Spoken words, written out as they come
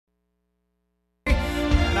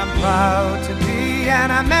I'm proud to be an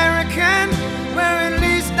American, where at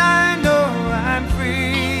least I know I'm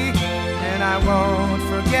free. And I won't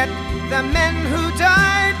forget the men who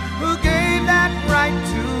died, who gave that right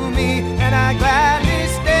to me. And I gladly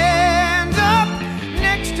stand up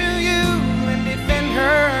next to you and defend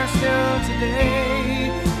her still today.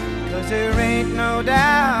 'Cause there ain't no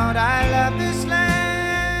doubt I love this land.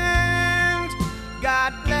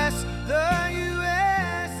 God bless the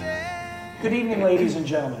USA. Good evening, ladies and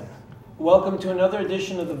gentlemen. Welcome to another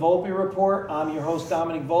edition of the Volpe Report. I'm your host,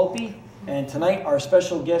 Domenic Volpe, and tonight our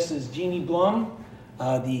special guest is Jeanne Blum,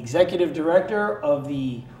 the executive director of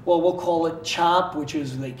the, well, we'll call it CHOP, which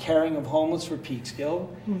is the Caring of Homeless for Peekskill,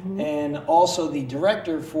 and also the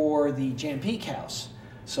director for the Jeanne House.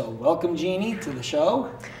 So welcome, Jeanne, to the show.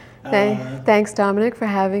 Thanks, Domenic, for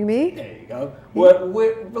having me. There you go. Well,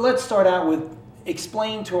 let's start out with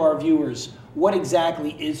explain to our viewers what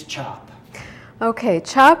exactly is CHOP. Okay,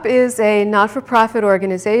 CHOP is a not-for-profit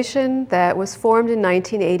organization that was formed in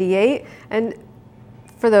 1988, and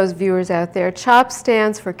for those viewers out there, CHOP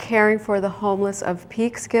stands for Caring for the Homeless of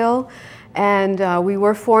Peekskill, and we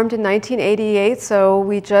were formed in 1988, so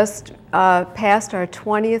we just passed our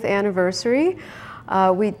 20th anniversary.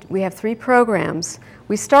 We have 3 programs.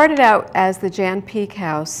 We started out as the Jeanne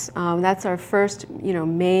House. That's our first,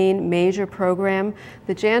 main major program.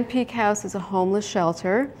 The Jeanne House is a homeless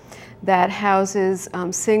shelter that houses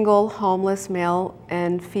single homeless male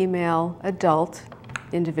and female adult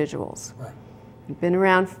individuals. Right. We've been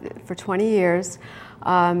around for 20 years.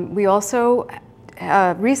 We also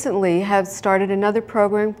recently have started another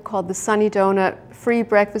program called the Sunny Donut Free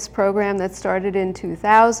Breakfast Program that started in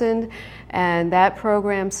 2000, and that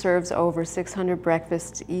program serves over 600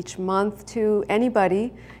 breakfasts each month to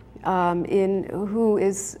anybody who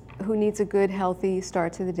needs a good, healthy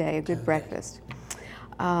start to the day, a good breakfast.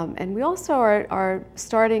 And we also are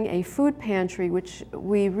starting a food pantry, which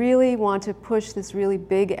we really want to push this really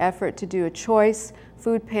big effort to do a choice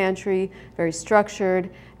food pantry, very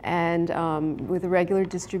structured, and with a regular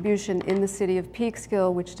distribution in the city of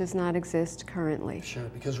Peekskill, which does not exist currently. Sure,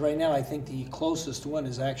 because right now I think the closest one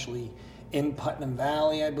is actually in Putnam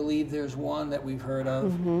Valley. I believe there's one that we've heard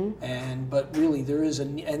of, but really there is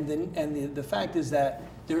the fact is that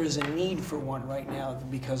there is a need for one right now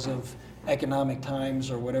because of economic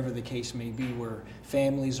times or whatever the case may be, where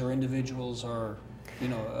families or individuals are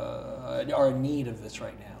in need of this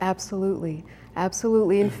right now. Absolutely.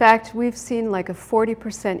 Absolutely. In fact, we've seen like a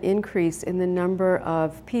 40% increase in the number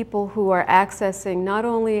of people who are accessing not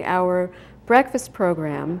only our breakfast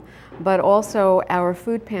program, but also our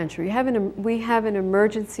food pantry. We have an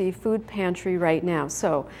emergency food pantry right now.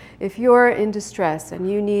 So if you're in distress and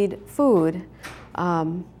you need food,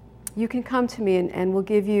 you can come to me and we'll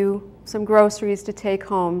give you some groceries to take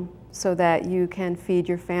home so that you can feed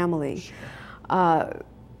your family.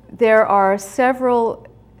 There are several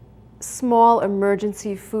small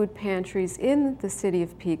emergency food pantries in the city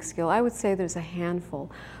of Peekskill. I would say there's a handful.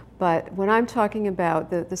 But what I'm talking about,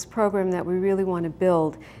 this program that we really want to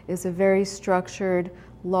build, is a very structured,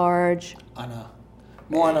 large,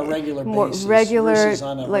 more on a regular basis, versus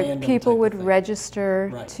on a like random people type would of thing. register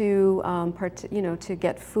Right. to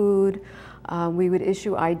get food. We would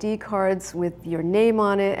issue ID cards with your name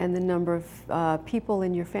on it and the number of people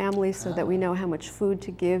in your family, so that we know how much food to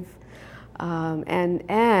give.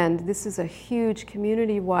 And this is a huge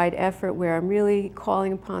community-wide effort where I'm really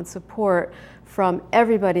calling upon support from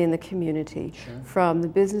everybody in the community, from the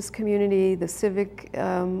business community, the civic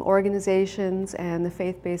organizations, and the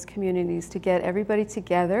faith-based communities, to get everybody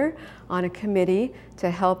together on a committee to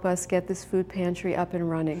help us get this food pantry up and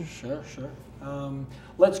running. Sure.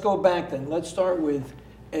 Let's go back then. Let's start with,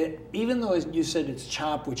 even though you said it's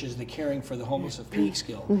CHOP, which is the Caring for the Homeless of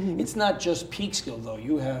Peekskill, it's not just Peekskill though.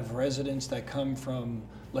 You have residents that come from,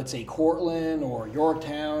 let's say, Cortland or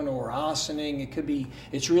Yorktown or Ossining.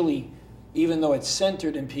 It's really, even though it's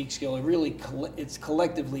centered in Peekskill, it's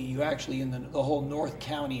collectively, you actually in the whole North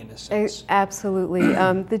County in a sense. Absolutely.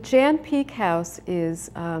 The Jeanne House is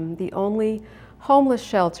the only homeless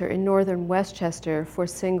shelter in northern Westchester for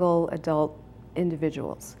single adult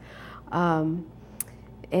individuals. And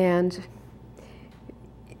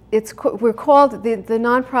we're called, the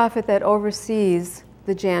nonprofit that oversees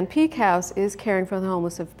the Jeanne House is Caring for the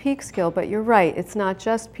Homeless of Peekskill, but you're right, it's not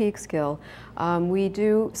just Peekskill. We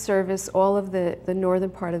do service all of the northern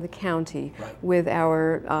part of the county with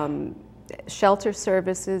our shelter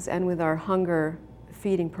services and with our hunger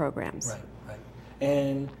feeding programs. Right.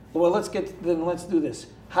 And well, let's do this.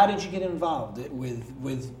 How did you get involved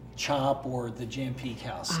with CHOP or the Jeanne Peak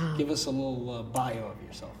House? Give us a little bio of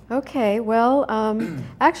yourself. Okay, well,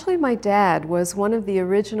 actually my dad was one of the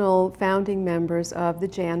original founding members of the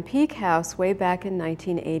Jeanne Peak House way back in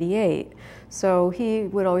 1988. So he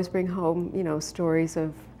would always bring home, you know, stories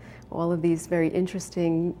of all of these very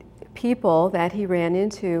interesting people that he ran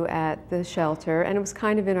into at the shelter, and it was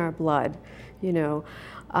kind of in our blood, you know.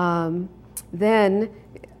 Then,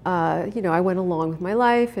 you know, I went along with my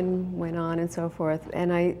life and went on and so forth,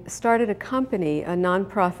 and I started a company, a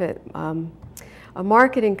nonprofit, a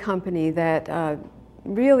marketing company that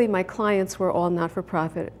really my clients were all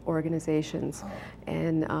not-for-profit organizations.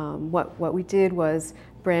 And what we did was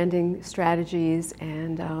branding strategies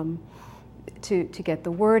and to get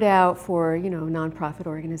the word out for, you know, nonprofit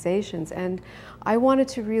organizations. And I wanted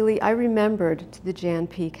to really, I remembered the Jeanne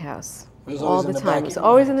Peak House all the time. It was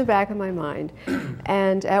always in the back of my mind.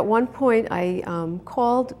 And at one point I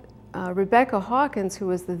called Rebecca Hawkins, who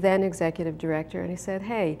was the then executive director, and I said,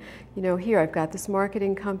 hey, you know, here, I've got this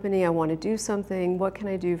marketing company, I want to do something, what can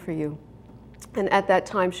I do for you? And at that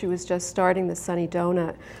time she was just starting the Sunny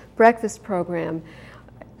Donut breakfast program.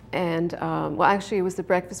 And well, actually it was the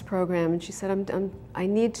breakfast program, and she said, I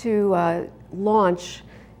need to launch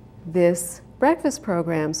this breakfast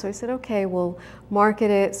program. So I said, okay, we'll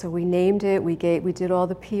market it. So we named it, we did all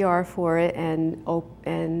the PR for it, and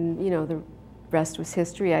you know, the rest was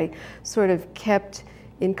history. I sort of kept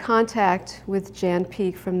in contact with Jeanne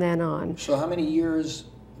Peak from then on. So how many years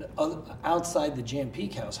outside the Jeanne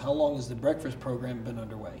Peak House, how long has the breakfast program been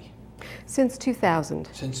underway? Since 2000.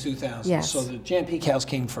 Since 2000. Yes. So the Jeanne Peak House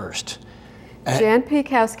came first. Jeanne Peak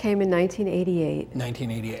House came in 1988.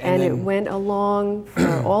 1988. And it went along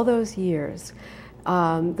for all those years.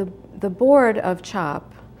 The board of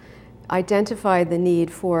CHOP identified the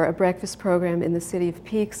need for a breakfast program in the city of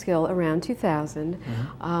Peekskill around 2000.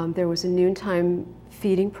 Mm-hmm. There was a noontime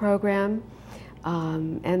feeding program,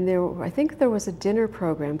 and I think there was a dinner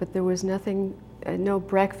program, but there was nothing, no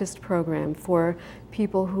breakfast program for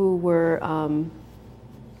people who were,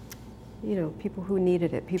 you know, people who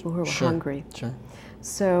needed it, people who were hungry. Sure.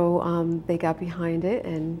 So they got behind it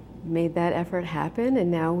and made that effort happen,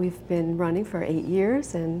 and now we've been running for 8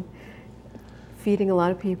 years and feeding a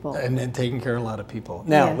lot of people. And then taking care of a lot of people.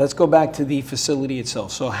 Now, let's go back to the facility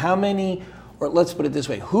itself. So how many, or let's put it this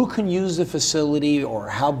way, who can use the facility, or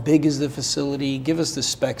how big is the facility? Give us the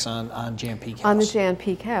specs on Jeanne Peak House. On the Jeanne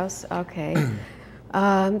Peak House, okay.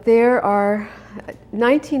 There are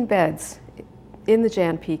 19 beds in the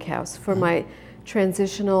Jeanne Peak House for my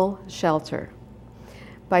transitional shelter.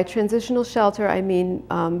 By transitional shelter, I mean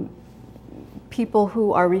people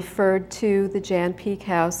who are referred to the Jeanne Peak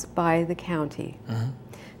House by the county.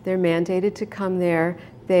 They're mandated to come there.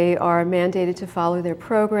 They are mandated to follow their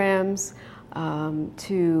programs,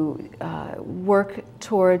 to work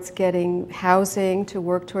towards getting housing, to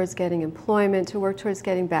work towards getting employment, to work towards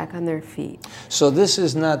getting back on their feet. So this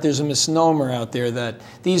is not, there's a misnomer out there that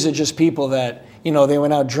these are just people that, you know, they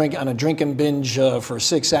went out on a drinking binge for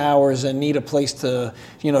 6 hours and need a place to,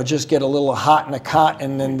 you know, just get a little hot in a cot,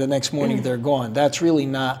 and then the next morning they're gone. That's really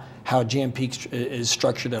not how Jeanne Peak is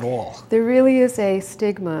structured at all. There really is a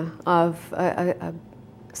stigma of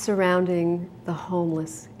surrounding the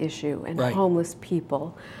homeless issue and homeless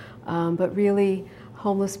people. But really,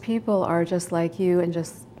 homeless people are just like you and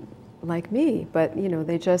just like me. But, you know,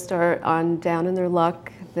 they just are down in their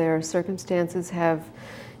luck. Their circumstances have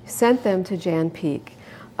sent them to Jeanne Peak.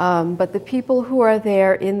 But the people who are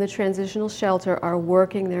there in the transitional shelter are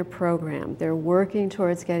working their program. They're working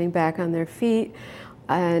towards getting back on their feet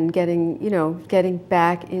and getting, you know, getting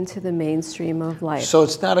back into the mainstream of life. So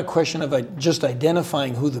it's not a question of just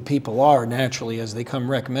identifying who the people are naturally as they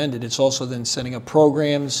come recommended. It's also then setting up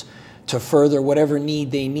programs to further whatever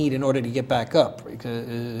need they need in order to get back up.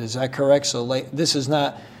 Is that correct? So like, this is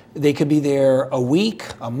not, they could be there a week,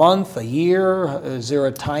 a month, a year. Is there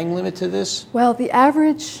a time limit to this? Well, the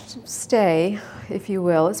average stay, if you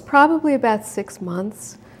will, is probably about 6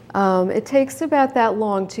 months. It takes about that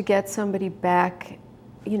long to get somebody back,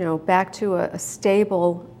 you know, back to a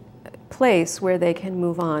stable place where they can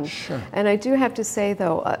move on. Sure. And I do have to say,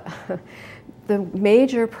 though, the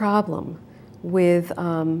major problem with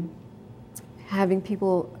having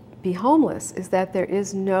people be homeless is that there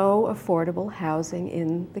is no affordable housing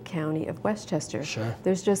in the county of Westchester. Sure.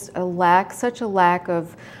 There's just a lack, such a lack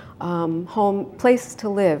of places to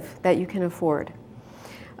live that you can afford.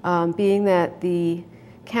 Being that the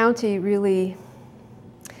county really,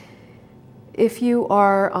 if you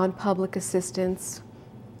are on public assistance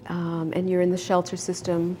and you're in the shelter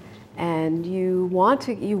system and you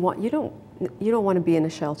don't want to be in a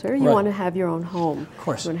shelter. You want to have your own home. Of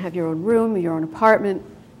course. You want to have your own room, your own apartment.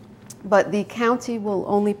 but the county will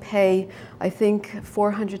only pay, I think,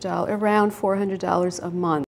 around $400 a month.